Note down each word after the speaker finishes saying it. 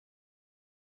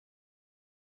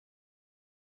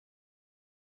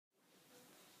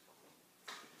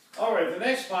All right, the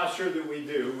next posture that we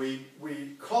do,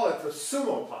 we call it the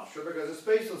sumo posture because it's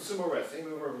based on sumo wrestling.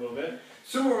 Move over a little bit.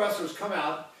 Sumo wrestlers come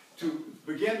out to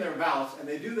begin their bouts and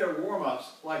they do their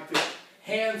warm-ups like this.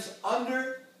 Hands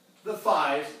under the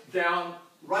thighs, down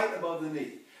right above the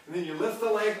knee. And then you lift the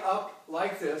leg up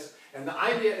like this, and the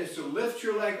idea is to lift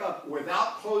your leg up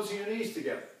without closing your knees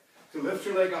together. To lift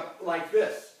your leg up like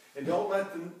this, and don't let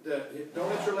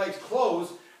your legs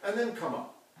close and then come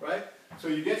up, right? So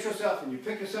you get yourself and you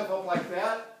pick yourself up like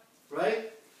that,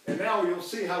 right? And now you'll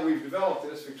see how we've developed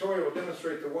this. Victoria will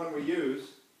demonstrate the one we use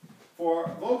for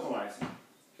vocalizing,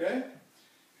 okay?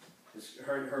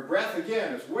 Her breath,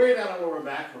 again, is way down the lower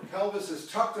back. Her pelvis is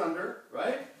tucked under,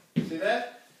 right? See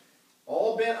that?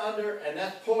 All bent under, and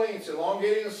that's pulling, it's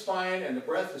elongating the spine, and the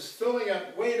breath is filling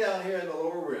up way down here in the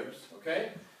lower ribs,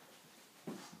 okay?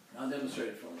 I'll demonstrate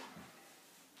it for you.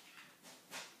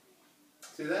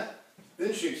 See that?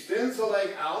 Then she extends the leg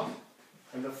out,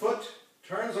 and the foot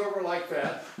turns over like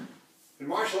that. In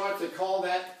martial arts, they call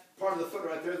that part of the foot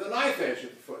right there the knife edge of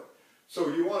the foot. So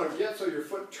you want to get so your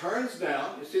foot turns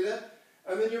down, you see that?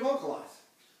 And then you vocalize.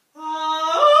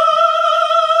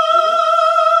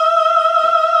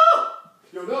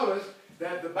 You'll notice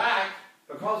that the back,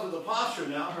 because of the posture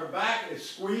now, her back is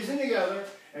squeezing together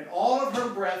and all of her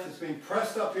breath is being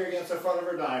pressed up here against the front of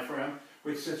her diaphragm,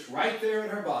 which sits right there in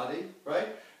her body, right?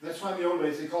 That's why in the old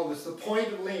days they called this the point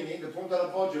of leaning, the punta de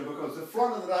appoggio, because the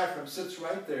front of the diaphragm sits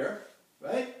right there,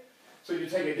 right? So you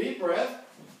take a deep breath.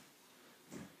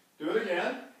 Do it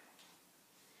again.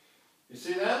 You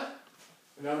see that?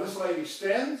 And now this leg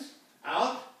extends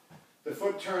out. The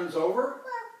foot turns over.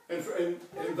 And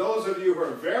those of you who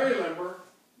are very limber,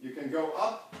 you can go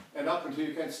up and up until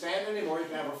you can't stand anymore. You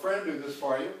can have a friend do this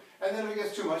for you. And then if it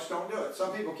gets too much, don't do it.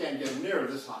 Some people can't get near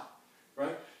this high,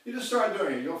 right? You just start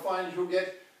doing it. You'll find you'll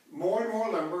get more and more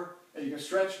limber, and you can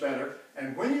stretch better.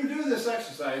 And when you do this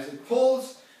exercise, it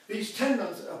pulls these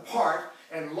tendons apart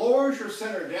and lowers your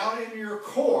center down into your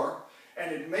core,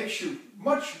 and it makes you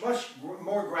much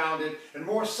more grounded and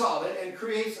more solid and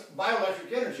creates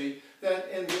bioelectric energy that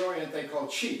in the Orient they call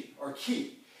chi or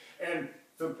ki. And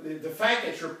the fact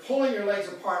that you're pulling your legs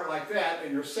apart like that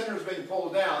and your center is being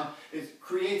pulled down, it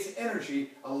creates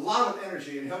energy, a lot of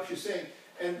energy, and helps you sing.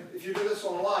 And if you do this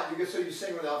one a lot, you get so you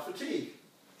sing without fatigue,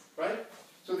 right?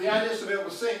 So the idea is to be able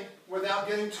to sing without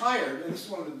getting tired, and this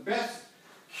is one of the best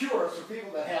cures for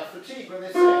people that have fatigue when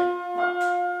they sing,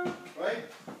 right?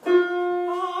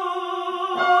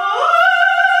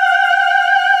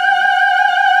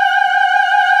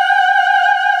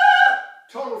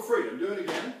 Total freedom. Do it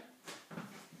again.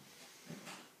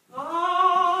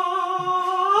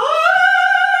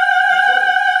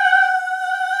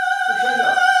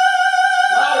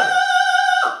 Louder.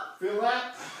 Feel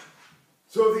that?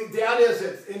 So the idea is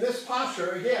that in this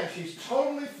posture, again, she's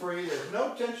totally free. There's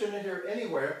no tension in here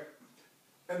anywhere.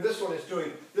 And this one is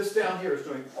doing, this down here is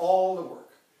doing all the work.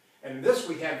 And in this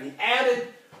we have the added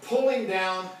pulling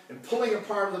down and pulling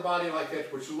apart of the body like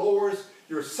that, which lowers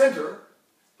your center.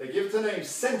 They give it the name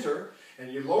center,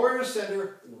 and you lower your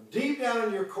center deep down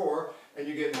in your core, and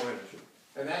you get more energy.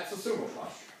 And that's the sumo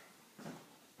posture.